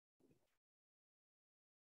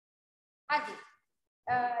आगे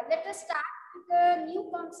let us start with a new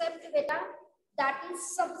concept beta, that is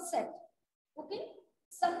subset. Okay,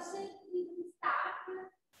 subset we will start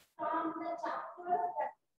from the chapter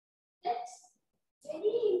that's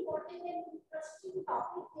very important and interesting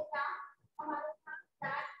topic beta हमारे पास,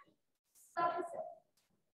 that is subset.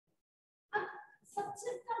 अब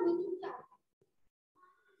subset का meaning क्या होता है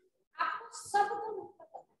आपको सबको मतलब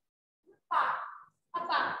पता है, पार्ट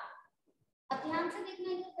अपार्ट। ध्यान से देखना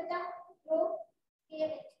है बेटा, रो के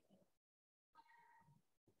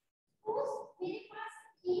मेरे पास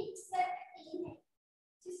एक सेट ए है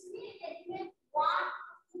जिसमें एलिमेंट 1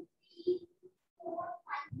 2 3 4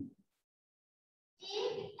 5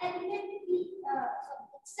 एक एलिमेंट बी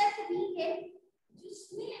सेट बी है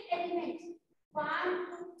जिसमें एलिमेंट 1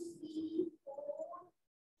 2 3 4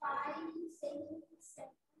 5 6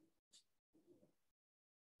 7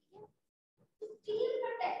 तो क्लियर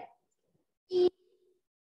करते हैं A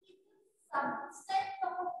is a subset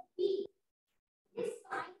of B. This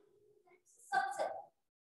sign is subset.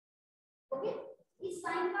 Okay? इस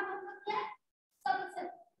साइन का मतलब क्या है? सबसेट।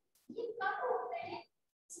 ये कब होते हैं?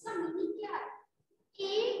 इसका मीनिंग क्या है?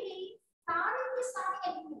 A के सारे के सारे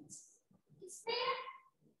एलिमेंट्स इसमें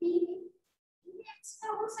B में एक्स्ट्रा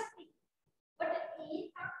हो सकते हैं, बट A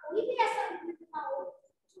का कोई भी ऐसा एलिमेंट ना हो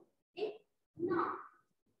जो A ना।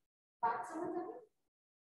 बात समझ आ गई?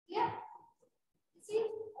 क्या? This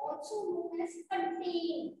is also known as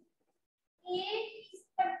contain. A is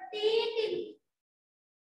contained in.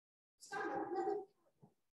 इसका मतलब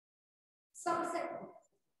सबसेट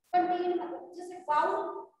कंटेन मतलब जैसे बाउल,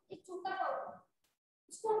 एक छोटा बाउल,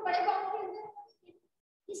 इसको हम बड़े बाउल के अंदर रखेंगे।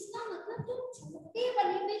 इसका मतलब जो छोटे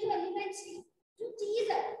वाले में जो एलिमेंट्स है, जो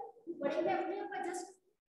चीज है, बड़े में अपने ऊपर जस्ट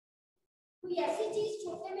कोई ऐसी चीज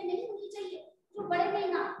छोटे में नहीं होनी चाहिए जो बड़े में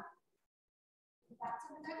ना। बात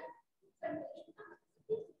समझ आ गई?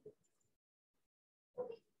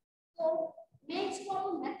 तो मैं इसको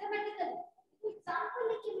मैथमेटिकल एग्जांपल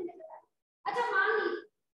लेके मैंने बताया। अच्छा मान लीजिए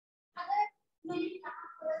अगर मैंने कहा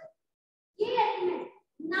पर ये एलिमेंट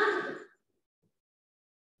ना हो,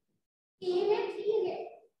 ए में 3 है,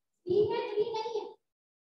 बी में 3 नहीं है,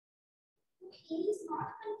 तो ए इज नॉट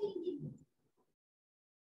कंटेन्ड इन,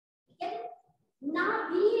 ठीक है ना?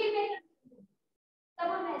 बी ए में तब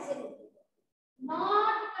हम ऐसे लिखते हैं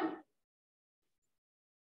नॉट कंटेन्ड।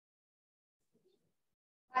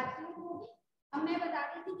 अब मैं बता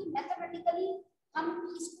रही थी कि मैथमेटिकली हम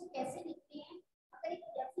इसको कैसे लिखते हैं। अगर एक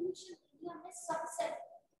डेफिनेशन दी हमने सबसेट,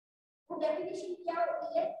 वो डेफिनेशन क्या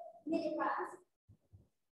होती है? मेरे पास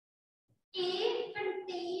A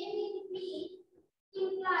contained in B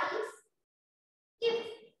implies if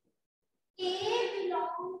A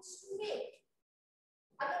belongs to A,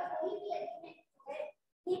 अगर कोई भी एलिमेंट है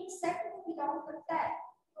एक सेट को बिलोंग करता है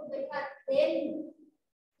तो बेटा then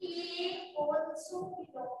A also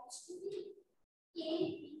belongs to B. A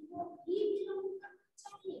B को भी बिलोंग करना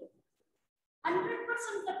चाहिए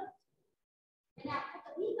 100% करना। मैंने आपको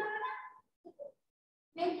तभी कहा ना,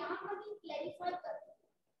 मैं यहाँ पर भी क्लैरिफाई कर रही हूँ,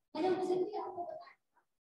 मैंने उसे भी आपको बताया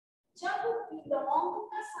जब बिलोंग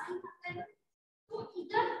का साइन आता है तो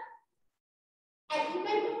इधर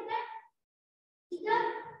एलिमेंट होता है, इधर,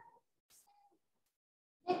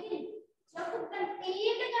 लेकिन जब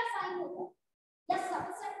कंटेंट का साइन होता है या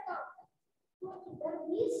सबसेट का होता है तो इधर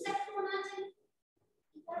भी सेट होना चाहिए,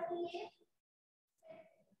 इधर भी ये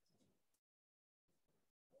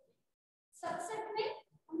सबसेट में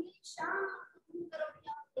हमेशा इन तरफ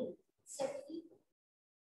यहाँ सेट की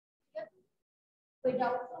कोई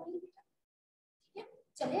डाउट तो नहीं बेटा? ठीक है,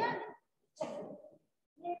 चले आगे। चलिए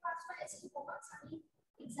मेरे पास में ऐसी बहुत सारी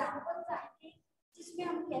एग्जांपल्स आएंगे जिसमें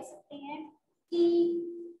हम कह सकते हैं कि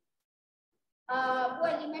वो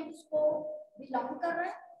एलिमेंट उसको बिलोंग कर रहा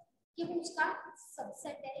है कि वो उसका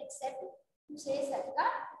सबसेट है, एक सेट दूसरे सेट का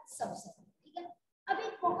सबसेट, ठीक है। अब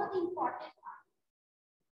एक बहुत इंपॉर्टेंट बात,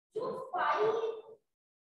 जो 5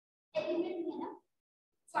 एलिमेंट है ना,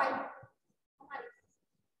 5 हमारे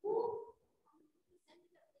वो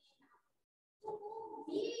तो वो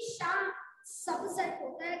हमेशा सबसेट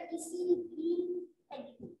होता है किसी भी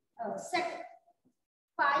set.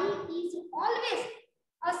 5 is always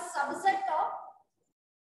a subset of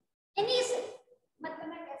any set, मतलब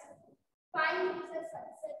मैं कह सकती हूँ 5 is a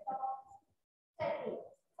subset of set A,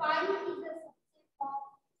 5 is a subset of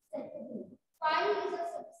set B, 5 is a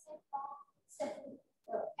subset of set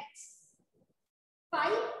X।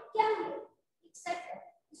 5 क्या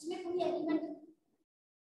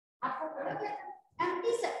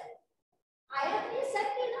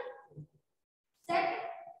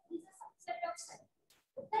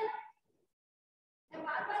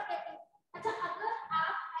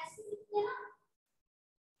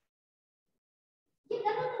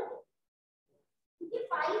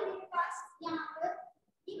फाइव मेरे पास यहाँ पर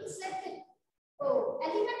एक सेट है तो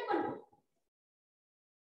एलिमेंट बन गया,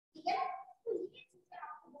 ठीक है। तो ये चीजें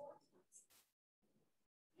आपको बहुत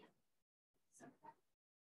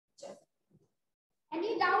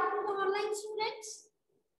any doubt to the online students,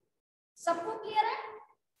 सबको क्लियर है?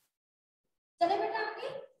 चले बेटा आपके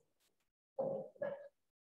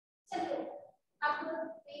चलिए आपको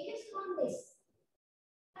बेस्ड ऑन दिस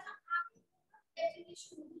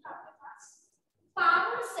डेफिनेशन होगी आपके पास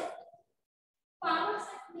पावर सेट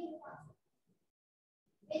मेरे पास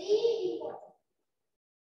वेरी इंपॉर्टेंट।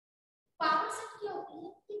 पावर सेट क्या होती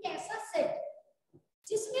है? एक ऐसा सेट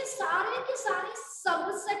जिसमें सारे के सारे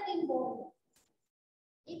सबसेट इन्वॉल्व हो,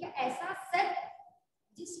 एक ऐसा सेट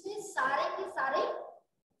जिसमें सारे के सारे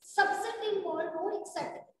सबसेट इन्वॉल्व हो एक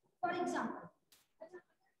सेट। फॉर एग्जांपल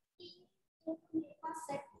मेरे पास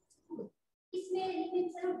सेट इसमें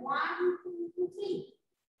एलिमेंट्स है 1 2 3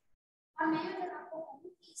 और मैं अगर आपको कहूं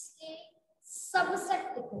कि इसके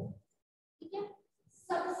सबसेट लिखो, ठीक है,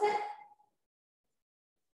 सबसेट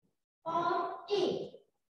ऑफ ए,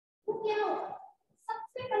 वो क्या होगा?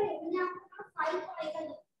 सबसे पहले मैंने आपको कहा 5 आएगा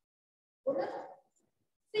ये बोला था।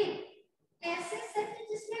 फिर ऐसे सेट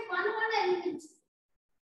जिसमें 1 1 एलिमेंट्स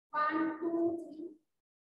 1 2 3,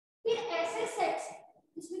 फिर ऐसे सेट्स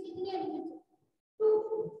जिसमें कितने एलिमेंट्स 2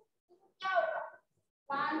 क्या होगा?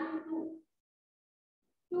 1 2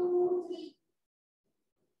 2 3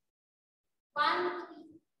 1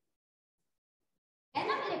 3 है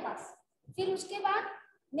ना मेरे पास। फिर उसके बाद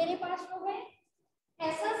मेरे पास हो गए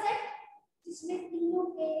ऐसा सेट जिसमें तीनों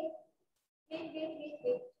के वेट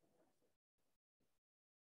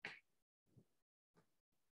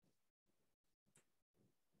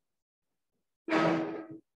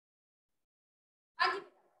आज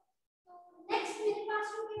तो नेक्स्ट मेरे पास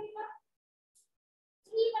हो गए बेटा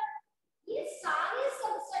 3 ये सारे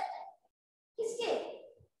सबसेट है किसके?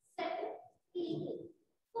 सेट ए के।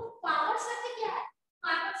 तो पावर सेट क्या है?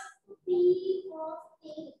 Power set P of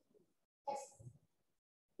A,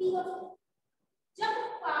 P of A। जब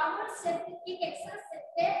पावर सेट एक ऐसा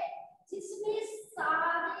सेट है जिसमें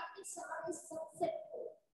सारे के सारे सबसेट हो,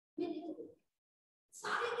 मैं लिखूंगी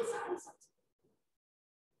सारे के सारे सबसेट,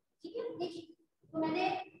 ठीक है। देखिए तो मैंने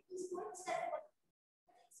इसको एक सेट बनाया,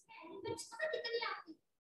 इसमें एलिमेंट्स पता कितने आते हैं?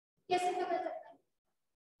 कैसे पता चलता है?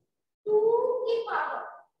 2 की पावर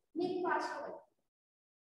मेरे पास हो गई,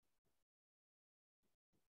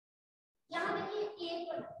 यहाँ देखिए 8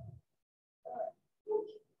 बना, 2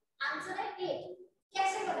 की आंसर है 8।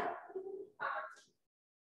 कैसे बना? 2 की पावर 3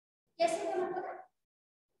 कैसे बना पता?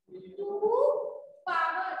 2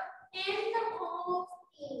 पावर n ऑफ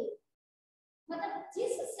a, मतलब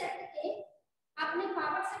जिस सेट के आपने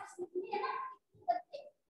पावर सेट्स लिखनी है ना बच्चे,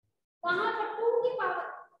 वहां पर 2 की पावर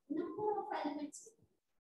नंबर ऑफ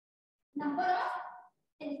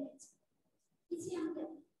एलिमेंट्स इसे हम कहते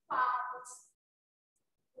हैं पावर्स।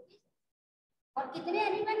 और कितने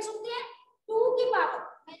एलिमेंट्स होते हैं? 2 की पावर।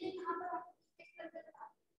 मैंने यहां पर आपको चेक करके बताया,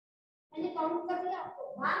 मैंने काउंट कर दिया आपको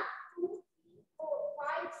 1 2 3 4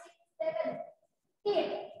 5 6 7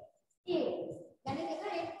 8 मैंने देखा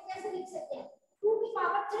 8 को कैसे लिख सकते हैं? 2 की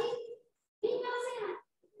पावर 3 कहां से है?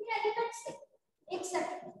 कितने एलिमेंट्स से एक सेट।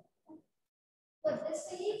 तो this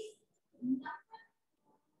is number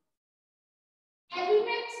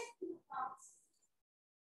elements in powers.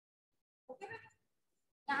 Okay बेटा,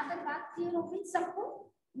 यहाँ तक बात क्लियर हो गई सबको?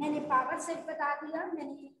 मैंने पावर सेट बता दिया,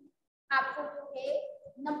 मैंने आपको जो है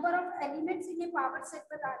number of elements in A power set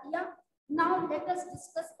बता दिया। Now let us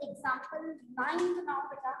discuss example 9th now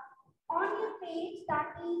बेटा on your page that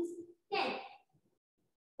is 10।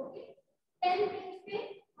 Okay 10 page पे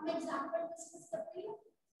हम एग्जांपल डिस्कस करते हैं।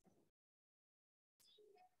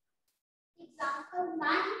 Example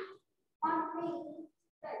 9 on page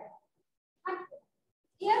 10 and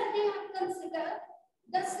here they have considered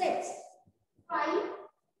the sets 5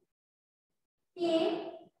 8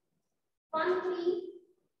 1 3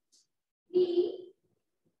 3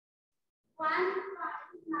 1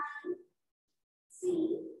 5 9 C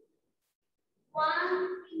 1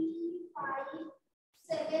 3 5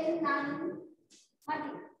 7 9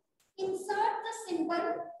 30। insert the symbol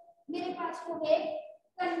मेरे पास वो है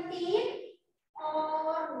contain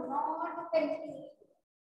or not contain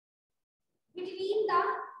between the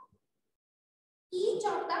each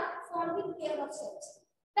of the following pair of sets।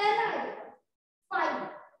 पहला है 5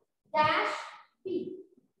 dash p,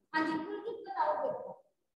 हाँ जी बिल्कुल बताओ बेटा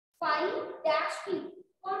 5 dash p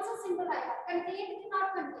कौन सा सिंबल आएगा? कंटेन कि नॉट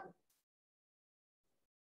कंटेन?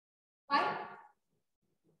 5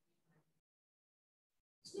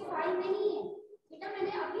 इसमें 5 नहीं है बेटा,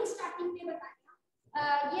 मैंने अभी स्टार्टिंग में बताया।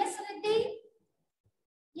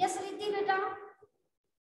 यस रिद्धि बेटा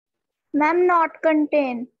ma'am not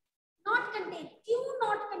contain. Not contain, क्यों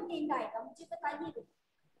नॉट कंटेन आएगा मुझे बताइए।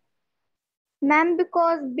 मैम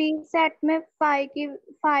बिकॉज बी सेट में फाई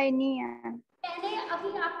नहीं है। मैंने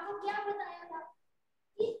अभी आपको क्या बताया था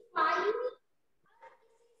कि फाई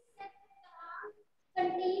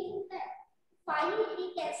कंटेन होता है। फाई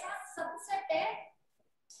एक ऐसा सबसेट है,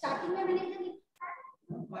 स्टार्टिंग में मैंने जो लिखा है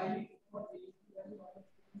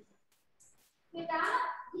बेटा,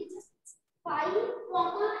 ये जस्ट फाई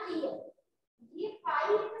कॉमा ए, ये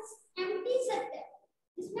फाई एम्प्टी सेट है,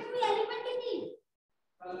 इसमें कोई एलिमेंट ही नहीं है।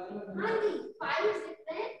 हाँ जी, फाई इज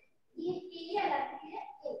डिफरेंट, ये ए अलग है,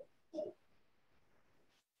 ए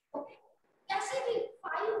ओके। कैसे भी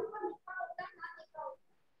फाई ऊपर लिखा होता है ना लिखा होता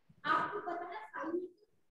है, आपको पता है फाई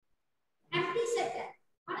एम्प्टी सेट है,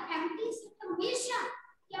 और एम्प्टी सेट हमेशा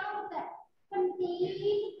क्या होता है,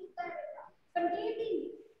 कंटेन होता है बेटा, कंटेनिंग।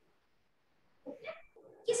 ओके,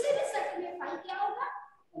 किसी भी सेट में फाई क्या होगा,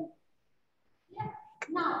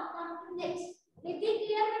 now come to next. Riddhi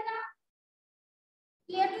clear बेटा,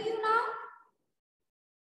 clear to you now.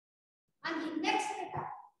 And next बेटा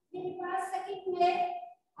मेरे पास सेकंड में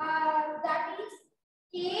that is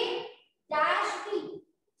k dash b।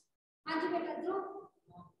 हाँ जी बेटा ध्रुव,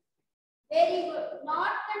 very good,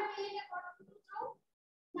 not contained according to Dhruv.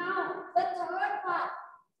 Now the third part,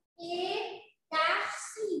 a dash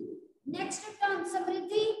c, next term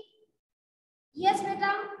Samriddhi, yes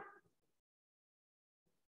beta,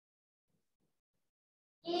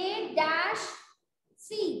 a dash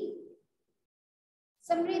c।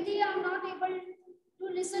 Samriddhi, I am not able to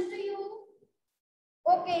listen to you.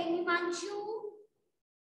 Okay, Himanshu,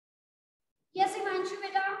 yes Himanshu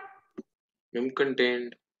beta,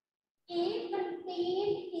 contained A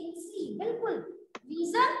contained in C, बिल्कुल।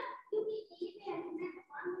 Reason क्योंकि A में element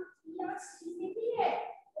 1 और 3 और C में भी है,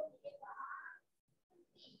 तो ये कहां।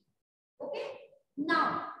 Okay, now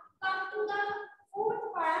come to the fourth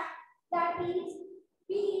part, that is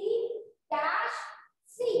B dash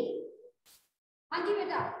C। हाँ जी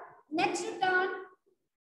बेटा, next turn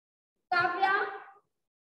Kavya,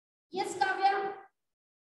 yes Kavya,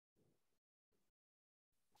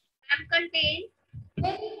 ma'am contain.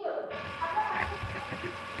 Very good.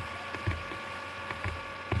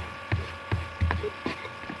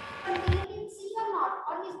 Contained in C or not,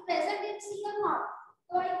 or is present in C or not.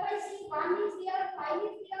 So if I see 1 is here, 5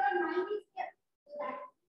 is here, or 9 is here, so that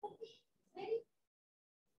could be very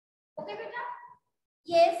okay beta.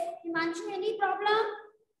 Yes, Himanshu, any problem?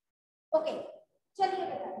 Okay, चलिए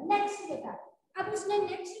बेटा next बेटा। अब उसने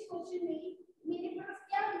next question में मेरे पास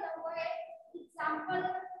क्या दिया हुआ है, एग्जांपल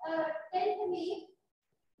 10th में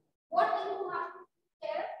what you have to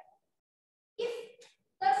tell if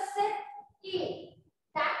the set A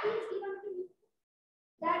that is given to you,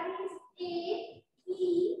 that is A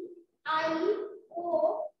E I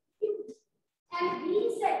O U, and B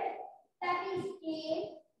set that is A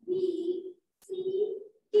B C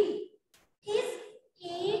D, is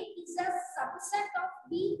A is a subset of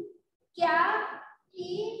B। क्या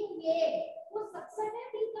A ये वो subset है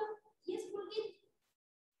B का? Yes बोलिए।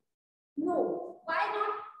 No, why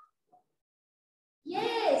not?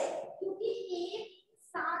 Yes, क्योंकि A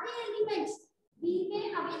सारे elements B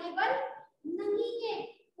में available नहीं है,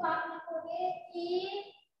 तो आप लिखोगे A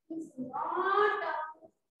is not a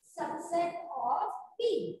subset of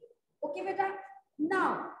B। Okay बेटा, now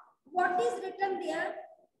what is written there?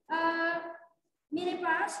 मेरे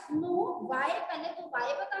पास नो y, पहले तो y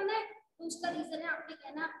बताना है, तो उसका रीजन है आपने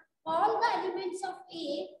कहना all the elements of A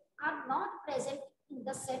are not present in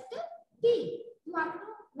the set B। You have to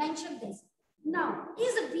mention this। Now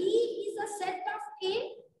is B is a set of A?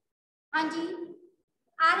 हाँ जी,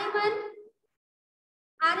 Ariman,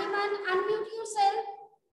 Ariman unmute yourself।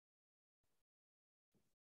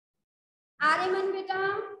 Ariman बेटा,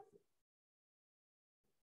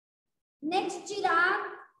 next चिराग।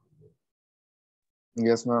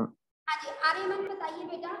 yes ma'am हाँ जी, Ariman बताइए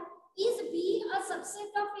बेटा, is B a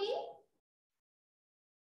subset of A?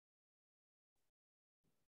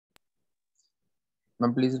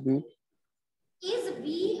 ma'am please repeat Is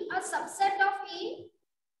B a subset of A?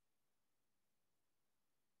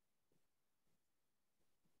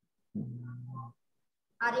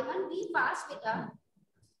 Ariman, be fast बेटा।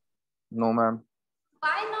 no ma'am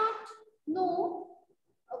Why not? No.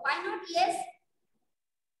 Why not? Yes.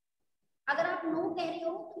 अगर आप no कह रहे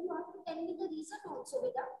हो तो you have to tell me the reason also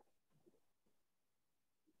बेटा।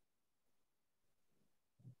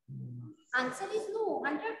 Answer is no,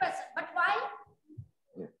 100%. But why?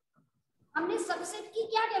 हमने subset की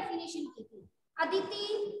क्या डेफिनेशन की थी? अदिति,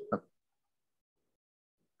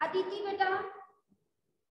 अदिति बेटा,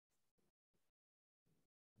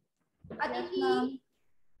 अदिति,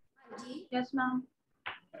 जी यस मैम।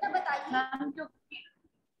 बेटा बताइए। मैम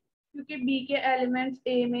क्योंकि बी के एलिमेंट्स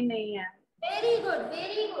ए में नहीं है। Very good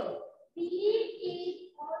very good. B is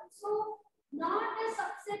also not a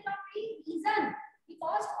subset of a reason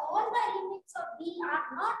because all the elements of B are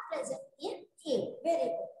not present in A. Very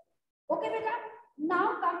good. Okay beta. Now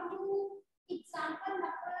come to example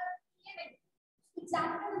number 11.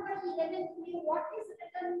 Example number 11, what is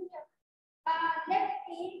written here? Let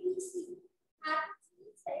A B C are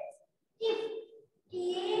three sets. If A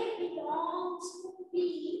belongs to B,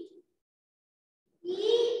 E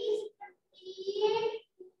is contained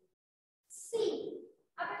in C.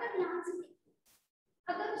 अब अगर ध्यान से देखिए,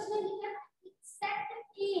 अगर उसने लिखा set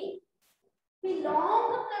A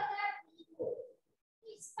belong करता है B को, तो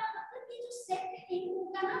इसका मतलब ये जो सेट A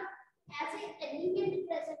होगा ना एज ए एलिमेंट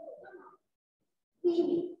प्रेजेंट होगा ना B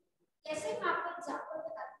में। जैसे मैं आपको एग्जांपल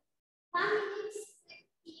बताती हूँ, मान लीजिए सेट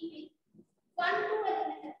A में 1 2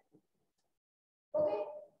 एलिमेंट है, ओके,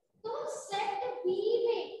 तो सेट B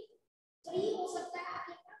में 3 हो सकता है,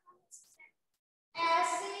 आगे का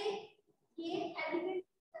ऐसे ये एलिमेंट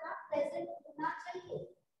की तरह प्रेजेंट होना चाहिए।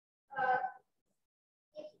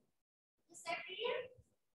 ये सेट ये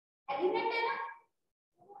एलिमेंट है ना,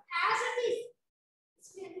 तो एज इट इज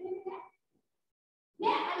इसमें एलिमेंट है,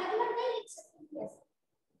 मैं अलग अलग नहीं लिख सकती हूँ ऐसे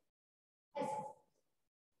ऐसे,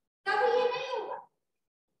 तब ये नहीं होगा।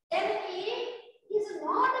 then A is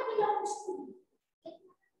not belongs to B, लेकिन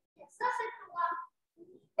ऐसा सेट होगा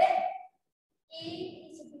then A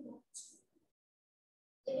is belongs to B।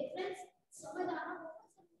 Difference समझ आना होगा।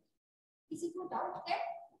 किसी को डाउट है?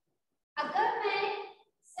 अगर मैं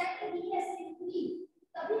सेट B ऐसे लिखूंगी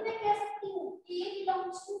तभी मैं कह सकती हूँ A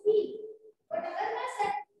belongs to B, but अगर मैं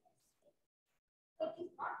set it is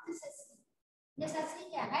not necessary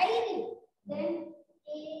क्या है ही नहीं, then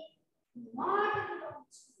A not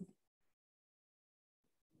belongs to B।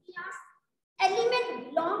 Element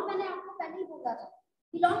belong मैंने आपको पहले ही बोला था,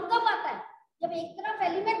 बिलोंग कब आता है? जब एक तरफ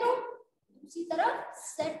एलिमेंट हो दूसरी तरफ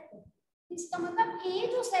सेट हो। इसका मतलब ए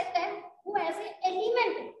जो सेट है वो एज ए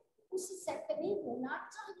एलिमेंट उस सेट में होना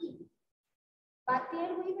चाहिए। बात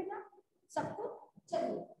क्लियर हुई बेटा सबको?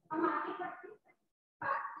 चलिए हम आगे बढ़ते हैं।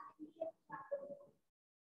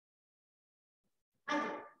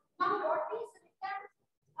 Now what is written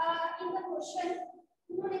in the question,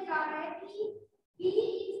 उन्होंने कहा है कि B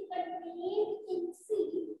is contained in C.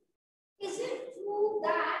 Is it true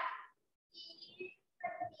that E is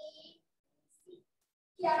contained in C?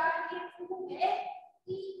 क्या ये ट्रू है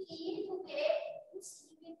कि A जो है वो C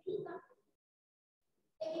में भी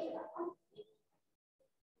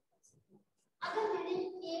अगर मैंने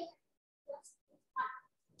एक B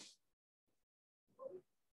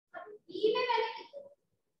में मैंने लिखा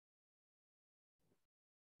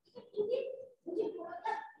मुझे थोड़ा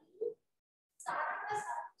सा सारा का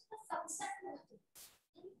सारा उसका सबसेट होना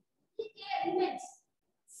चाहिए, ये एलिमेंट्स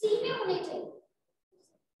सी में होने चाहिए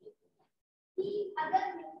कि अगर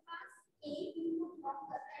मेरे पास ए बी को ब्लॉक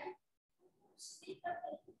कर रहा है तो उसमें कर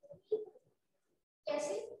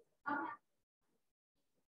कैसे हम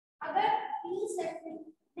अगर बी सेट में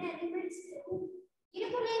मैं एलिमेंट्स लेूं ये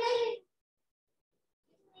तो लेना ही है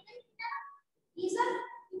रीजन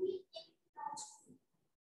क्योंकि एक ब्लॉक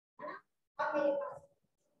है ना। अब मेरे पास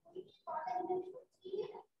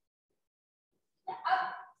अब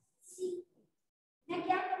सी मैं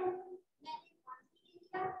क्या करूं, मैंने 1 भी ले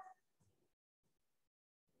लिया,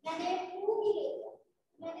 मैंने 2 भी ले लिया,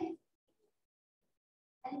 मैंने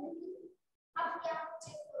अब क्या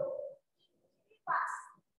चेक करो मेरे पास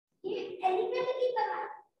ये एलिमेंट की तरह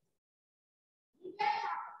ये क्या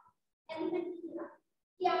है एलिमेंट की तरह,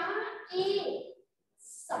 क्या ए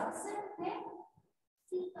सबसेट है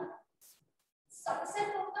सी का? सबसेट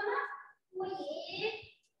होगा ना वो ये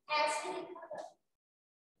ऐसे लिखा था,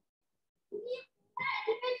 ये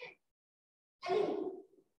एलिमेंट है एलिमेंट।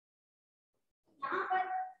 यहाँ पर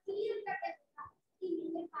क्लियर करके लिखा कि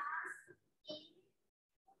मेरे पास ए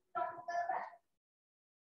बिलोंग कर रहा है,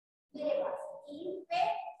 मेरे पास ए पे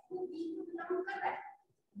वो बी को बिलोंग कर रहा है,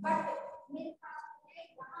 बट मेरे पास है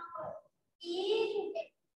यहाँ पर ए जो है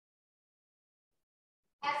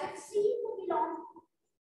ऐसे सी को बिलोंग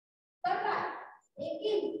कर रहा है,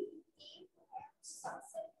 लेकिन ए को है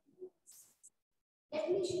subset. Let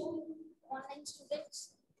me show you online students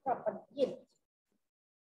properly. ये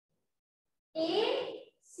ए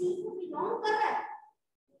सी को बिलोंग कर रहा है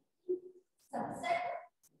सबसेट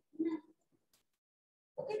नहीं।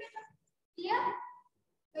 ओके बेटा क्लियर?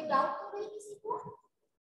 कोई डाउट तो नहीं किसी को?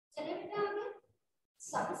 चलिए बेटा आगे।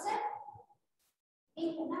 सबसेट नहीं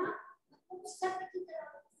होना मतलब सेट की तरह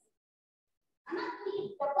है ना, तो ये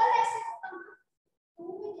डबल ऐसे होता ना तो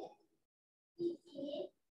में कि ए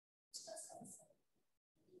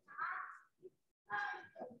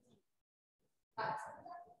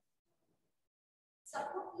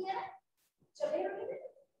चलिए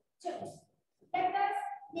चलो लेट अस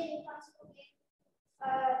मेरे पास हो गए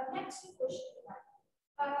नेक्स्ट क्वेश्चन के बाद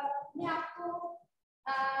मैं आपको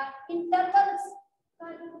इंटरवल्स का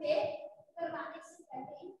वे करवाने से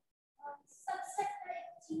पहले सबसेट का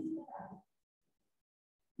एक चीज बता दूं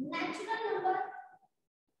नेचुरल नंबर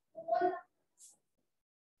होल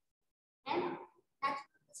है ना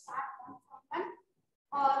नेचुरल स्टार्ट फ्रॉम 1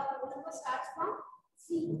 और whole number starts from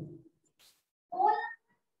 0 whole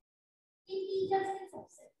integers के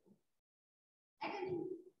सबसेट है कि नहीं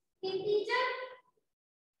इंटीजर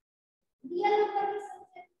रियल नंबर के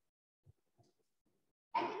सबसेट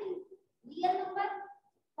है कि नहीं रियल नंबर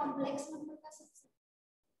कॉम्प्लेक्स नंबर का सबसेट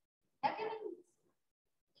है कि नहीं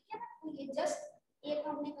ठीक है ना तो ये जस्ट एक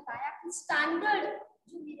हमने बताया कि स्टैंडर्ड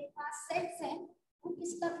जो मेरे पास सेट्स हैं वो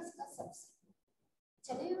किसका किसका सबसेट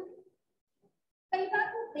चलिए कई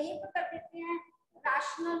बार वो ब्रेक कर देते हैं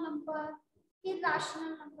रैशनल नंबर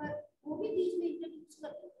इरैशनल नंबर वो भी बीच में इंट्रोड्यूस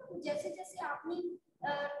करते हैं तो जैसे जैसे आपने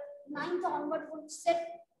 9th ऑनवर्ड वो सेट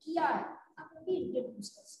किया है आप वो भी इंट्रोड्यूस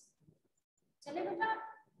कर सकते हैं चले बेटा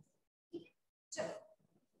ठीक है चलो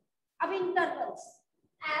अब इंटरवल्स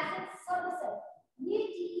एज ए सबसेट ये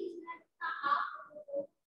चीज मैं आप लोगों को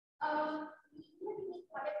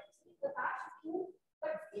क्वालिटीज बता चुकी हूँ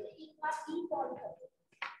बट फिर एक बार रिकॉल कर दो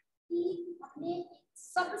कि अपने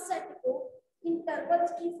सबसेट को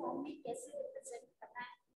इंटरवल्स की फॉर्म में कैसे रिप्रेजेंट करना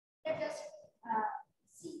है let us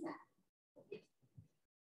see that okay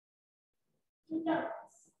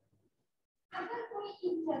intervals अगर कोई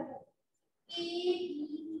इंटरवल ए बी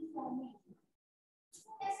की फॉर्म में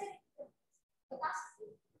उसको कैसे बता सकते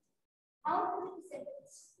हैं how to represent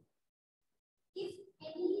this if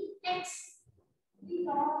any x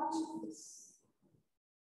belongs to this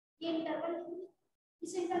ये इंटरवल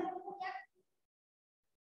इस इंटरवल को क्या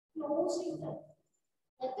क्लोज इंटरवल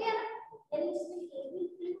कहते हैं ना यानी इसमें a भी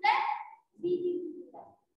इंक्लूड है b भी इंक्लूड है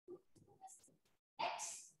x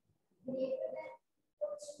greater than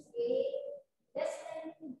equals to a less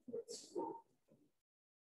than equals to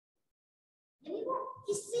यानी वो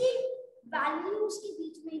किसी वैल्यू उसके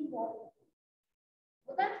बीच में इन्वॉल्व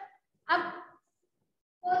होता है अब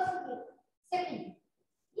फर्स्ट सेकंड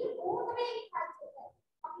ये बोथ में एक बात होता है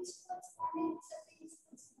हम इसको एक्सप्लेन नहीं कर सकते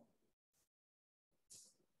इसको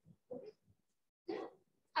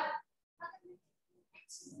अब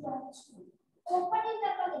x belongs to open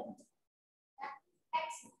interval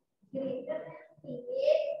x greater than a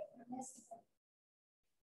less than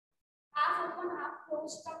half open half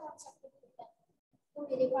closed का कांसेप्ट होता है तो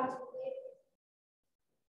मेरे पास हो गए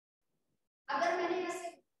अगर मैंने ऐसे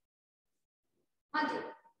हाँ जी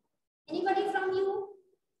anybody from you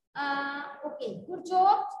okay good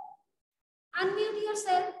job unmute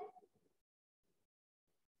yourself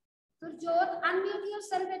Gurjot unmute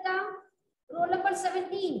yourself beta roll number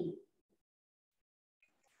 17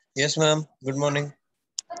 yes ma'am good morning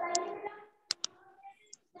बताइए बेटा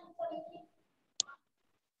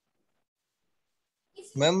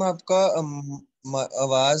मैम आपका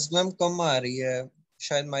आवाज मैम कम आ रही है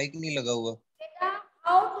शायद माइक नहीं लगा हुआ बेटा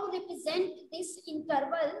how to represent this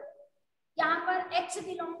interval यहाँ पर x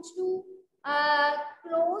belongs to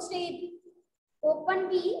closed a open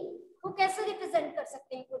b को कैसे रिप्रेजेंट कर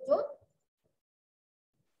सकते हैं जो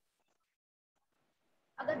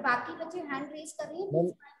अगर बाकी बच्चे हैंड रेज कर रहे हैं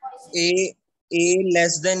a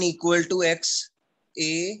less than equal to x a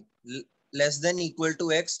less than equal to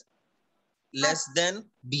x less than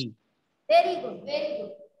b very good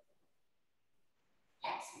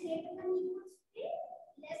x greater than equals to a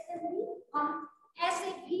less than b हम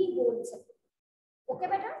ऐसे भी बोल सकते ओके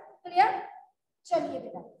बेटा क्लियर चलिए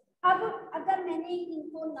बेटा अब अगर मैंने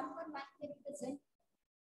इनको नंबर लाइन में रिप्रेजेंट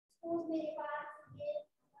सपोज मेरे पास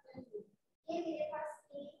ये मेरे पास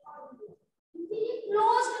a और b ये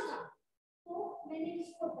क्लोज्ड था तो मैंने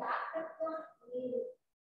इसको डार्क कर दिया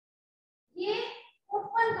ये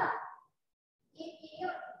ओपन था ये a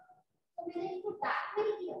और तो मैंने इसको डार्क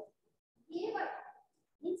नहीं किया ये वाला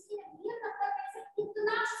मींस ये रियल नंबर कैसे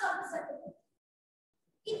इतना सबसेट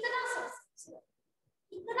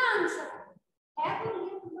इतना आंसर है तो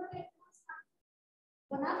रियल नंबर का इतना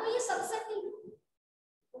बना तो ये सबसेट नहीं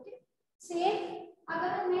ओके सेम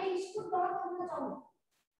अगर मैं इसको ड्रॉ करना चाहूं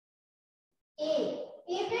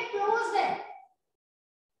ए पे क्लोज्ड है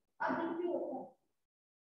अब बी पे ओपन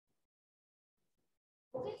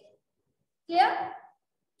ओके क्लियर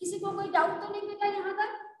किसी को कोई डाउट तो नहीं बेटा यहां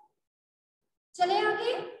तक चले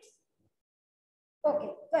आगे ओके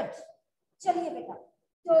गुड चलिए बेटा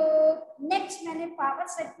तो नेक्स्ट मैंने पावर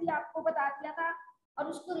सेट भी आपको बता दिया था और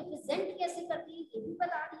उसको रिप्रेजेंट कैसे करती है ये भी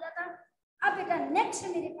बता दिया था अब बेटा नेक्स्ट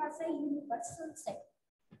मेरे पास है यूनिवर्सल सेट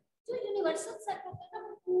जो यूनिवर्सल सेट होता है ना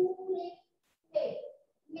वो पूरे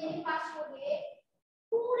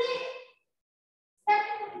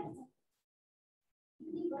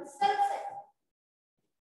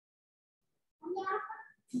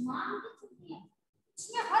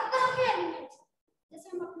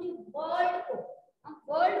वर्ल्ड को हम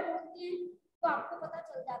वर्ल्ड बोलते हैं तो आपको पता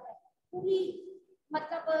चल जाता है पूरी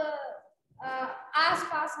मतलब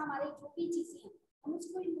आसपास हमारे जो भी चीजें हैं हम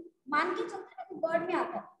उसको मान के चलते हैं कि वर्ल्ड में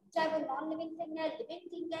आता है, चाहे वो नॉन लिविंग थिंग है, लिविंग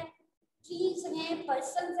थिंग है, ट्रीज हैं,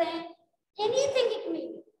 पर्संस हैं, एनीथिंग इट मे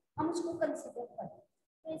बी, हम उसको कंसीडर करते हैं।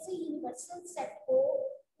 तो ऐसे यूनिवर्सल सेट को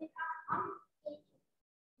हम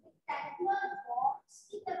रेक्टेंगुलर बॉक्स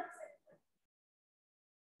की तरह सेट करते हैं।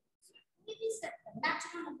 ये भी सेट है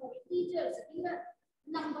natural number, integers, real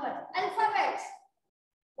number, alphabets,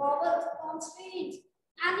 vowels, constants,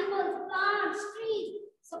 animals, plants, trees,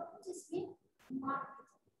 सब कुछ इसमें मार्क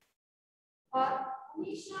और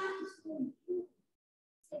हमेशा इसको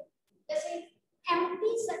जैसे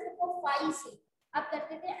एम्प्टी सेट को 5 से आप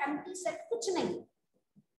करते थे, एम्प्टी सेट कुछ नहीं,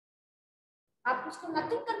 आप उसको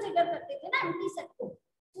नथिंग कंसीडर करते थे ना एम्प्टी सेट को,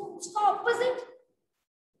 तो उसका ऑपोजिट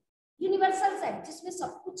यूनिवर्सल सेट जिसमें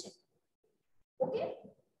सब कुछ है। ओके,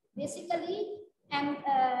 बेसिकली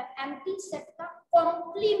एम्प्टी सेट का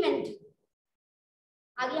कॉम्प्लीमेंट,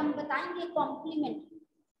 आगे हम बताएंगे कॉम्प्लीमेंट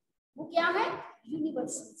वो क्या है,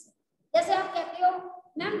 यूनिवर्सल सेट। जैसे आप कहते हो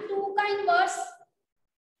मैम 2 का इनवर्स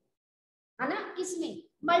है ना, किसमें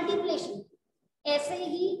मल्टीप्लिकेशन, ऐसे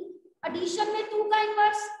ही एडिशन में 2 का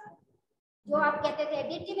इनवर्स, जो आप कहते थे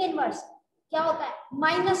एडिटिव इनवर्स, क्या होता है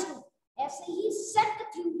 -2। ऐसे ही सेट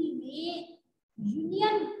थ्योरी में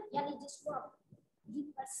यूनियन यानी जिसको आप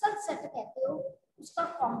यूनिवर्सल सेट कहते हो उसका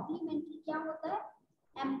कॉम्प्लीमेंट्री क्या होता है,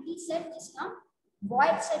 एम्प्टी सेट, जिसका हम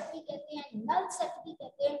वॉइड सेट भी कहते हैं, नल सेट भी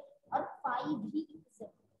कहते हैं और पाई भी कहते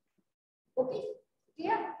हैं। Okay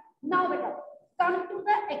clear. नाउ बेटा कम टू द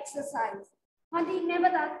एक्सरसाइज। हाँ जी मैं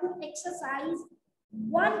बता दूं एक्सरसाइज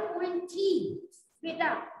 1.3 बेटा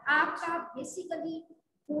आपका बेसिकली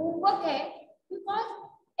होमवर्क है, बिकॉज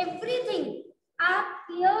एवरीथिंग आप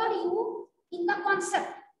clear you in the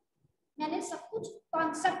concept, मैंने सब कुछ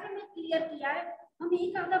कॉन्सेप्ट में क्लियर किया है। हम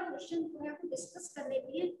एक आधा क्वेश्चन जो है वो डिस्कस कर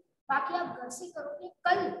लेते हैं, बाकी आप घर से करोगे।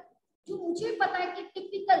 कल जो मुझे पता है कि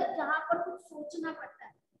टिपिकल जहां पर कुछ सोचना पड़ता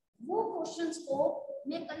है वो क्वेश्चंस को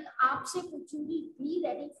मैं कल आपसे पूछूंगी, be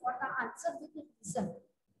ready for the answer with reason.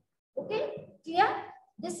 Okay clear,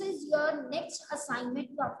 this is your next assignment,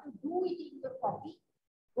 you have to do it in your copy.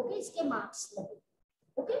 Okay इसके मार्क्स लगे।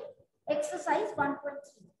 ओके एक्सरसाइज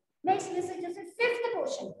 1.3 मैं इसमें से जैसे 5th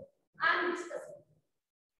question I am discussing,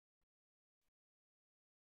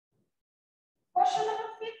 question number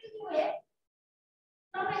 5 जो है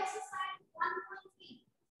from exercise 1.3।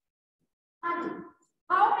 हाँ जी,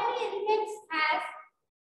 how many elements has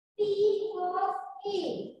P of A?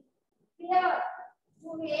 Here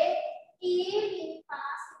जो है A मेरे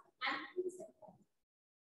पास empty set है,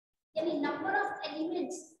 यानी number of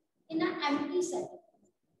elements in an empty set।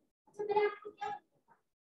 अच्छा मैंने आपको क्या बताया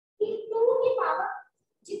कि 2 की पावर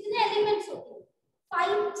जितने एलिमेंट्स होते हैं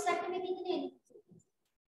 5 सेट में कितने एलिमेंट्स होते हैं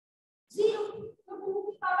 0, तो 2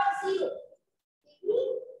 की पावर 0,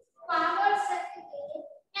 पावर सेट के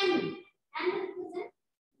n represent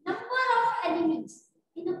number of elements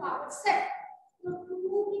in a power set, तो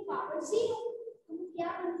 2 की पावर 0 तो क्या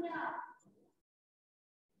बन गया,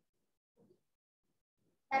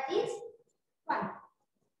 that is 1।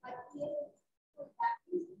 तो that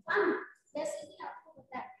is 1। जैसे कि आपको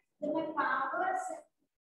पता है जब मैं पावर सेट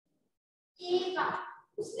A का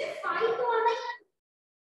उसमें 5 तो आना ही है,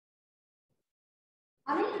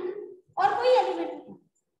 और कोई एलिमेंट नहीं,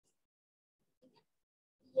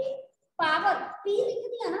 ये पावर P लिख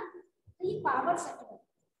दिया ना तो ये पावर सेट है।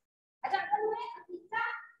 अच्छा अगर मैं अधिकता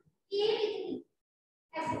A लिख दी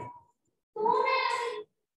ऐसे तो मैं ऐसे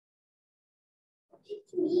इट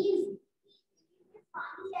मींस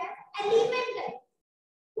पानी है एलिमेंट है,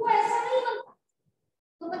 तो ऐसा नहीं बनता,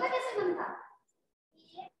 तो पता कैसे बनता,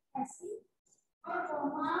 ये ऐसे और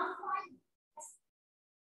कॉमा 5।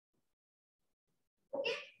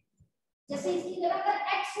 ओके जैसे इसकी जगह अगर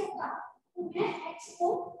x होगा तो मैं x को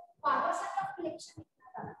पावर सेट ऑफ कलेक्शन लिखना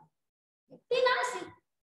था, लिखते ना ऐसे,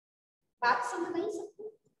 बात समझ नहीं सकती,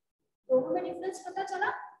 दोनों में डिफरेंस पता चला।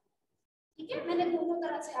 ठीक है मैंने दोनों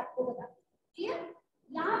तरह से आपको बता दिया,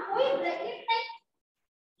 यहाँ कोई ब्रैकेट नहीं,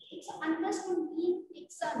 it's understood mean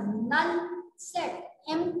it's a null set,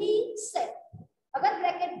 empty set. अगर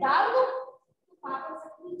ब्रैकेट डाल दो तो पावर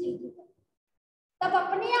सेट नहीं चेंज होगा, तब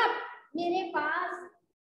अपने आप मेरे पास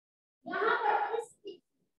यहाँ पर इस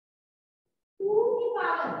 2 की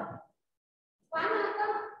पावर 1 आता,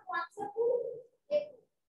 1 से 2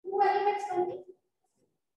 2 एलिमेंट्स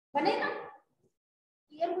बनेगा।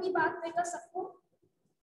 क्लियर हुई बात बेटा सबको,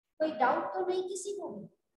 कोई डाउट तो नहीं किसी को भी,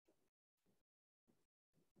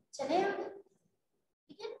 चले आगे।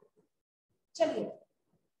 ठीक है चलिए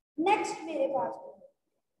नेक्स्ट मेरे पास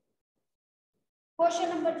क्वेश्चन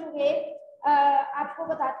नंबर जो है आपको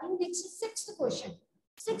बताती हूँ। Next sixth question.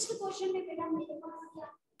 Sixth question में बेटा मेरे पास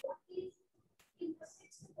क्या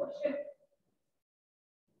sixth question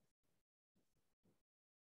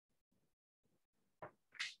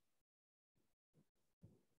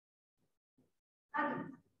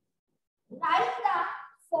write the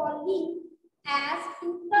following as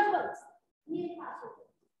intervals. मेरे पास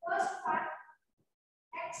first part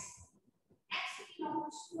x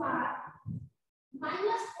belongs to r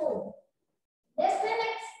minus 4 less than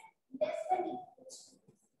x less than equals to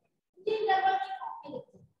interval की फॉर्म में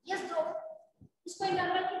लिखते हैं। यस ब्रो, इसको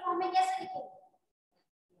इंटरवल की फॉर्म में कैसे लिखेंगे?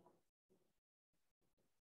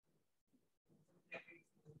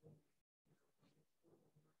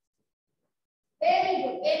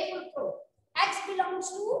 Very good bro. x belongs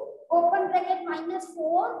to open bracket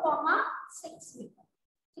 -4 6 metre.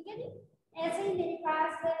 ठीक है जी। ऐसे ही मेरे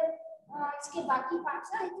पास इसके बाकी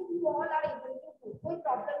parts I think you all are able to do, कोई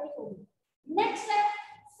प्रॉब्लम नहीं होगी। नेक्स्ट है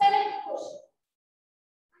seventh question.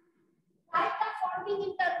 Right the following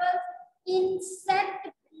intervals in set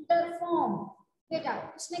builder form. बेटा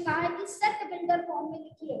उसने कहा है कि सेट बिल्डर फॉर्म में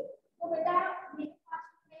लिखिए। तो बेटा मेरे पास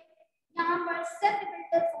यहाँ पर सेट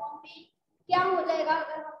बिल्डर फॉर्म में क्या हो जाएगा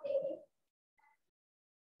अगर हम देखें?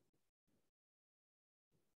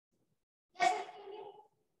 कैसे लिखेंगे?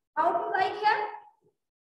 How to right here?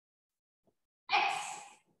 x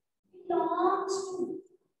belongs to,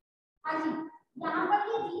 हाँ जी यहाँ पर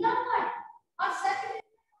ये दिया हुआ है और set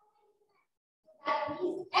that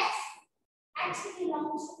means x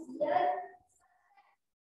belongs to here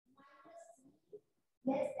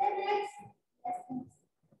less than x less than x।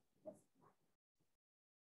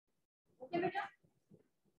 Okay बेटा,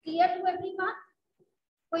 क्लियर टू एवरीवन?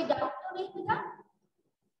 कोई डाउट तो नहीं बेटा?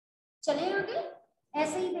 चले आगे।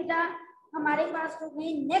 ऐसे ही बेटा हमारे पास हो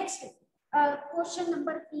गए नेक्स्ट क्वेश्चन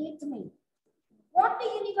नंबर 8 में what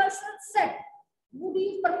universal set would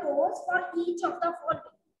you propose for each of the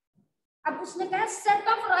following. अब उसने कहा set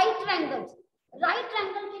of right triangles. Right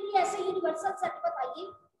triangle के लिए ऐसे यूनिवर्सल सेट बताइए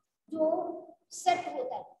जो सेट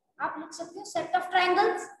होता है। आप लिख सकते हो सेट ऑफ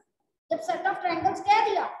ट्रायंगल्स। जब सेट ऑफ ट्रायंगल्स कह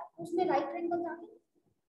दिया उसमें राइट ट्रायंगल आ गए।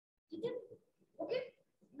 ठीक है, okay.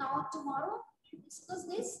 Now tomorrow discuss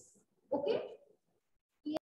this, okay.